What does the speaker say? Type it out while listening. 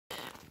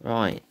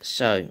Right,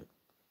 so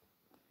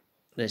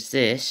there's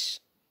this.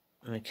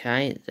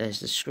 Okay,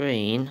 there's the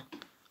screen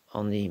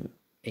on the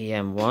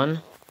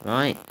EM1,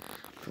 right?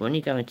 But when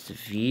you go into the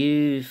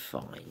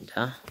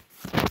viewfinder,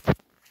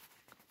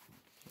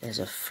 there's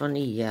a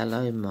funny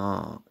yellow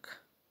mark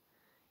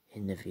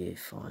in the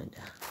viewfinder.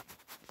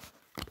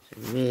 It's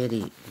a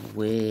really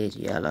weird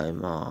yellow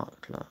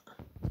mark, look.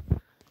 In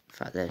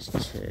fact, there's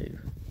two.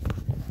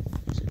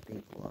 There's a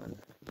big one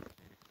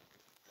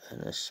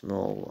and a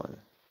small one.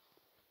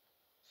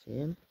 See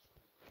them?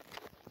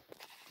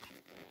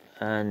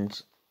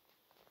 And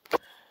I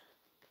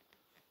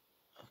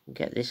can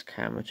get this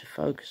camera to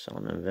focus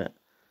on them, but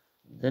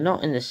they're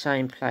not in the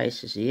same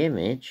place as the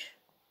image.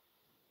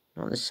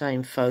 Not the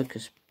same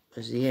focus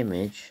as the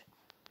image.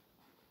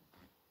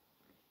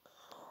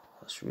 Oh,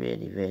 that's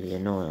really, really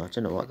annoying. I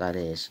don't know what that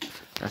is.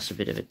 That's a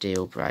bit of a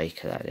deal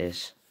breaker, that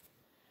is.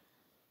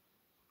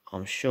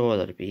 I'm sure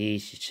that'd be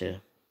easy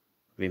to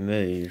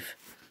remove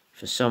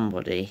for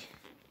somebody,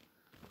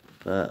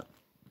 but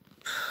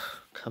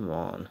come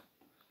on.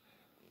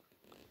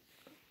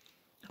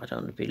 I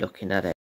don't want to be looking at it.